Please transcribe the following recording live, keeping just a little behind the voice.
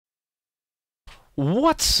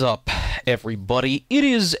What's up, everybody? It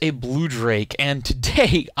is a Blue Drake, and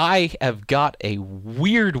today I have got a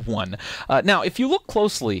weird one. Now, if you look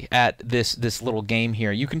closely at this little game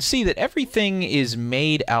here, you can see that everything is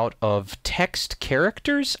made out of text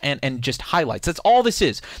characters and just highlights. That's all this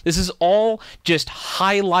is. This is all just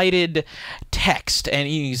highlighted text, and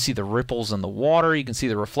you can see the ripples in the water. You can see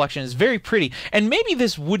the reflection. It's very pretty, and maybe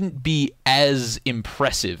this wouldn't be as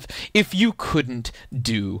impressive if you couldn't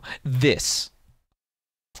do this.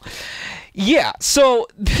 Yeah, so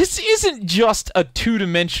this isn't just a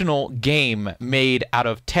two-dimensional game made out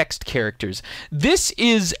of text characters. This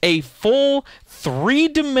is a full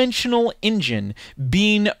three-dimensional engine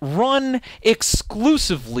being run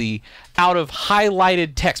exclusively out of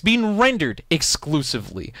highlighted text, being rendered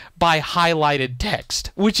exclusively by highlighted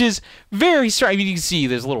text, which is very strange. I mean, you can see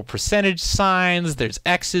there's little percentage signs, there's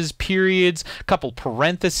X's, periods, a couple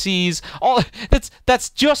parentheses. All that's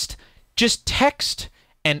just text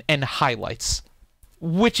and highlights,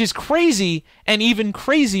 which is crazy, and even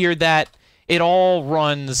crazier that it all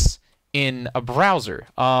runs in a browser,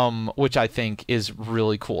 which I think is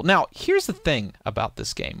really cool. Now, here's the thing about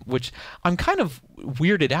this game, which I'm kind of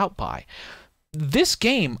weirded out by. This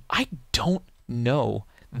game, I don't know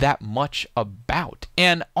that much about,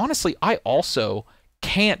 and honestly, I also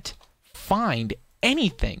can't find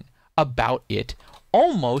anything about it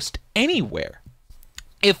almost anywhere.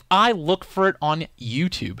 If I look for it on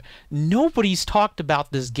YouTube, nobody's talked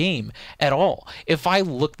about this game at all. If I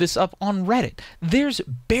look this up on Reddit, there's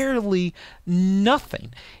barely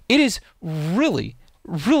nothing. It is really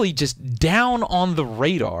just down on the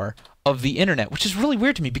radar of the internet, which is really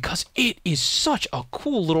weird to me because it is such a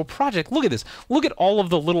cool little project. Look at this. Look at all of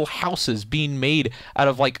the little houses being made out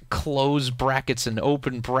of like closed brackets and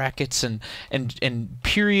open brackets and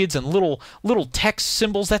periods and little text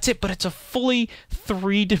symbols. That's it, but it's a fully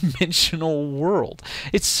three-dimensional world.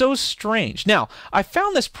 It's so strange. Now, I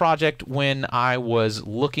found this project when I was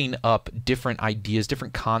looking up different ideas,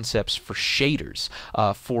 different concepts for shaders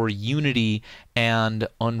for Unity and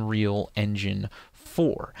Unreal Engine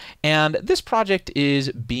 4. And this project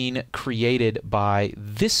is being created by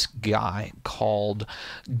this guy called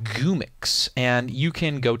Gumix, and you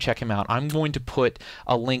can go check him out. I'm going to put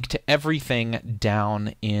a link to everything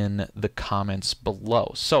down in the comments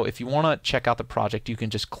below. So if you want to check out the project, you can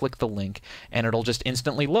just click the link and it'll just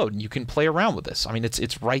instantly load, and you can play around with this. I mean,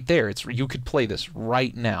 it's right there. You could play this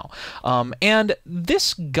right now. And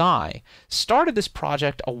this guy started this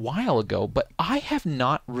project a while ago, but I have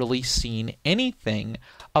not really seen anything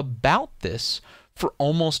about this for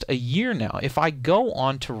almost a year now. If I go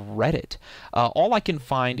on to Reddit, all I can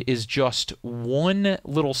find is just one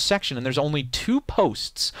little section, and there's only two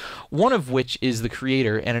posts, one of which is the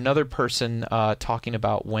creator and another person talking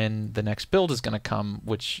about when the next build is going to come,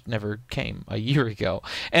 which never came a year ago.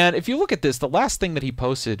 And if you look at this, the last thing that he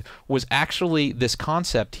posted was actually this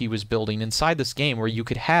concept he was building inside this game where you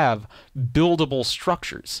could have buildable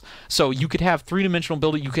structures. So you could have three-dimensional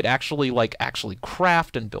building, you could actually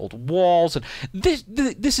craft and build walls, and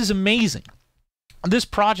this is amazing. This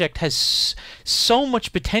project has so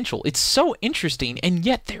much potential. It's so interesting, and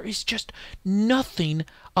yet there is just nothing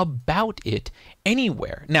about it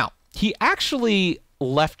anywhere. Now, he actually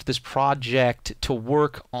left this project to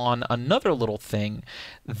work on another little thing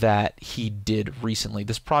that he did recently.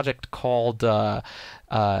 This project called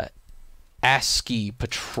ASCII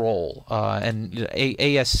Patrol, and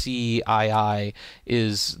ASCII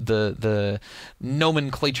is the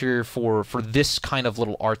nomenclature for this kind of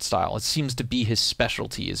little art style. It seems to be his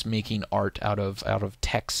specialty, is making art out of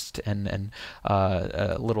text and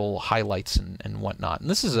little highlights and whatnot. And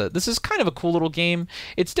this is kind of a cool little game.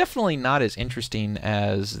 It's definitely not as interesting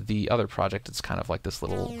as the other project. It's kind of like this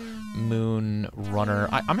little moon runner.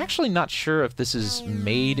 I'm actually not sure if this is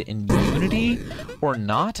made in Unity or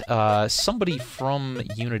not. Somebody from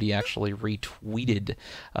Unity actually retweeted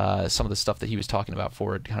some of the stuff that he was talking about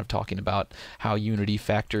for it, kind of talking about how Unity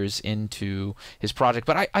factors into his project,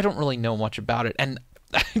 but I don't really know much about it, and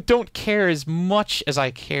I don't care as much as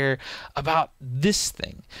I care about this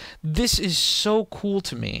thing. This is so cool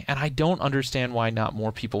to me, and I don't understand why not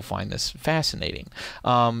more people find this fascinating.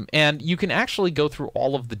 And you can actually go through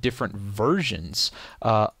all of the different versions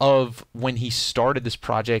of when he started this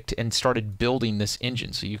project and started building this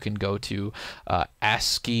engine. So you can go to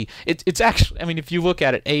ASCII. It's actually, I mean, if you look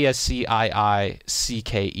at it, ASCIICKER.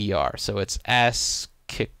 So it's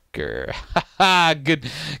ASCIICKER.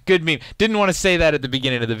 Good meme. Didn't want to say that at the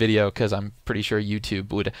beginning of the video because I'm pretty sure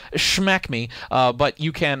YouTube would schmack me. But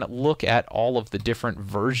you can look at all of the different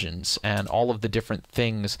versions and all of the different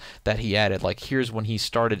things that he added. Like here's when he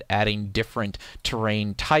started adding different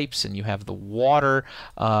terrain types, and you have the water.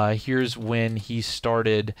 Here's when he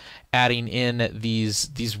started adding in these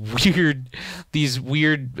weird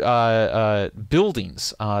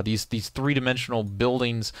buildings, these three-dimensional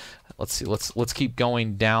buildings. Let's see. Let's keep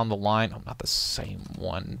going down the line. Oh, not the same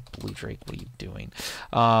one. Blue Drake, what are you doing?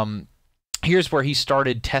 Here's where he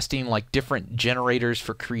started testing like different generators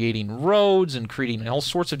for creating roads and creating all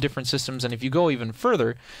sorts of different systems. And if you go even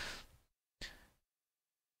further,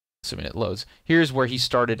 assuming it loads, here's where he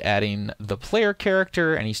started adding the player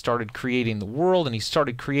character, and he started creating the world, and he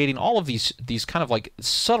started creating all of these kind of like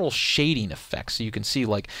subtle shading effects. So you can see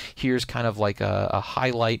like here's kind of like a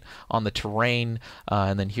highlight on the terrain,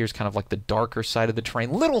 and then here's kind of like the darker side of the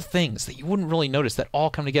terrain. Little things that you wouldn't really notice that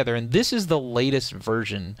all come together. And this is the latest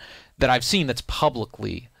version that I've seen that's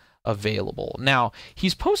publicly available. Now,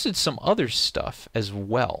 he's posted some other stuff as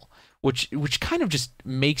well, which kind of just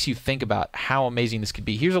makes you think about how amazing this could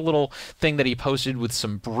be. Here's a little thing that he posted with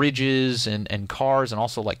some bridges and cars, and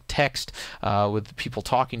also like text with people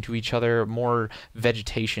talking to each other, more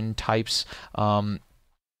vegetation types. And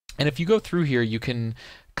if you go through here, you can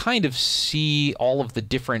kind of see all of the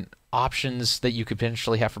different options that you could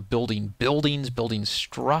potentially have for building buildings, building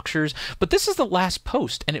structures. But this is the last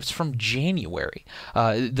post, and it's from January,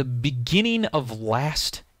 the beginning of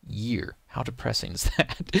last year. How depressing is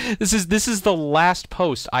that? This is the last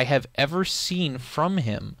post I have ever seen from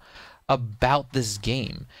him about this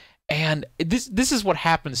game. And this is what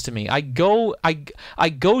happens to me. I go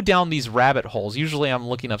down these rabbit holes. Usually I'm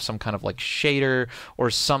looking up some kind of like shader or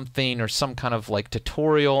something, or some kind of like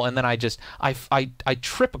tutorial, and then I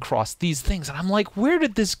trip across these things, and I'm like, where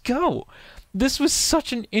did this go? This was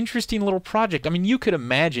such an interesting little project. I mean, you could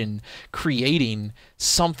imagine creating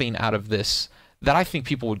something out of this that I think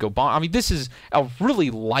people would go bomb. I mean, this is a really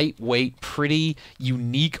lightweight, pretty,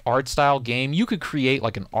 unique art style game. You could create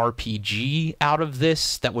like an RPG out of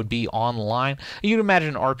this that would be online. You could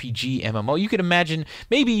imagine an RPG MMO. You could imagine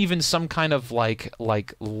maybe even some kind of like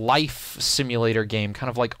life simulator game, kind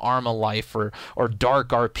of like Arma Life or Dark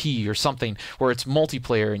RP or something, where it's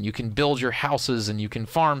multiplayer and you can build your houses and you can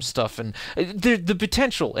farm stuff, and the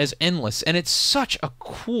potential is endless. And it's such a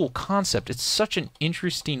cool concept. It's such an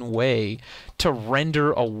interesting way to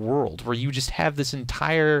render a world where you just have this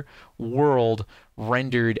entire world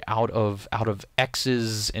rendered out of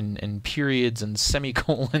X's and periods and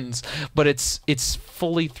semicolons, but it's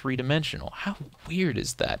fully three-dimensional. How weird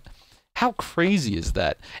is that? How crazy is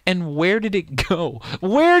that? And where did it go?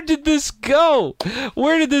 Where did this go?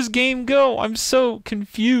 Where did this game go? I'm so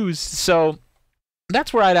confused. So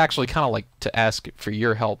that's where I'd actually kind of like to ask for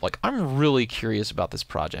your help. Like, I'm really curious about this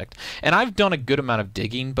project, and I've done a good amount of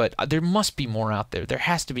digging, but there must be more out there. There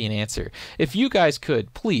has to be an answer. If you guys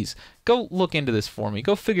could, please go look into this for me.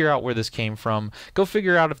 Go figure out where this came from. Go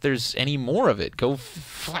figure out if there's any more of it.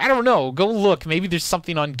 I don't know. Go look. Maybe there's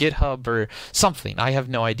something on GitHub or something. I have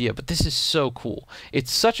no idea, but this is so cool.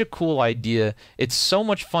 It's such a cool idea. It's so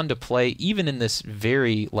much fun to play, even in this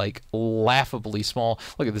very, like, laughably small.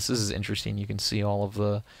 Look at this. This is interesting. You can see all of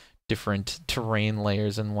the different terrain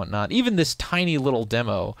layers and whatnot. Even this tiny little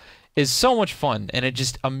demo is so much fun, and it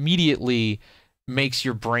just immediately makes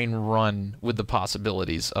your brain run with the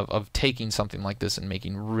possibilities of taking something like this and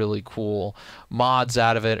making really cool mods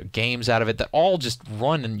out of it, or games out of it, that all just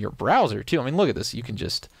run in your browser too. I mean, look at this. You can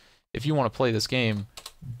just, if you want to play this game,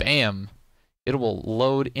 bam, it will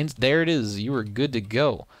load in. There it is. You are good to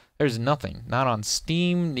go. There's nothing. Not on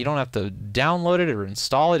Steam. You don't have to download it or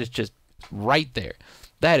install it. It's just right there.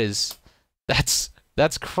 That's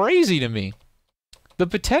crazy to me. The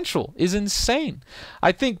potential is insane.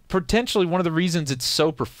 I think potentially one of the reasons it's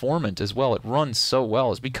so performant as well, it runs so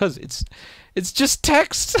well, is because it's just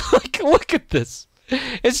text. Like, look at this.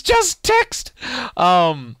 It's just text.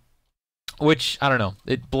 Which, I don't know,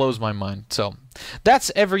 it blows my mind. So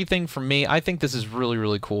that's everything from me. I think this is really,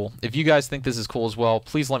 really cool. If you guys think this is cool as well,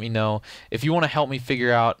 please let me know. If you want to help me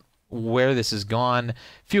figure out where this has gone,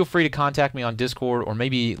 feel free to contact me on Discord, or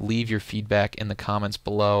maybe leave your feedback in the comments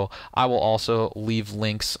below. I will also leave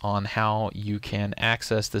links on how you can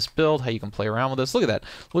access this build, how you can play around with this. Look at that.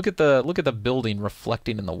 Look at the building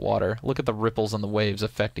reflecting in the water. Look at the ripples and the waves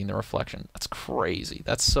affecting the reflection. That's crazy.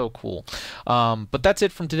 That's so cool. But that's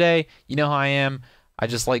it from today. You know how I am. I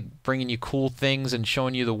just like bringing you cool things and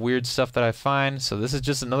showing you the weird stuff that I find. So this is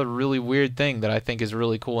just another really weird thing that I think is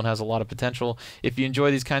really cool and has a lot of potential. If you enjoy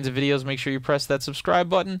these kinds of videos, make sure you press that subscribe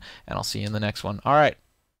button, and I'll see you in the next one. All right.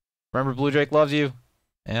 Remember, Blue Drake loves you.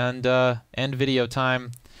 And end video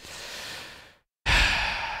time.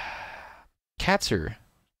 Cats are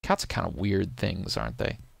kind of weird things, aren't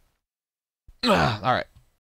they? All right.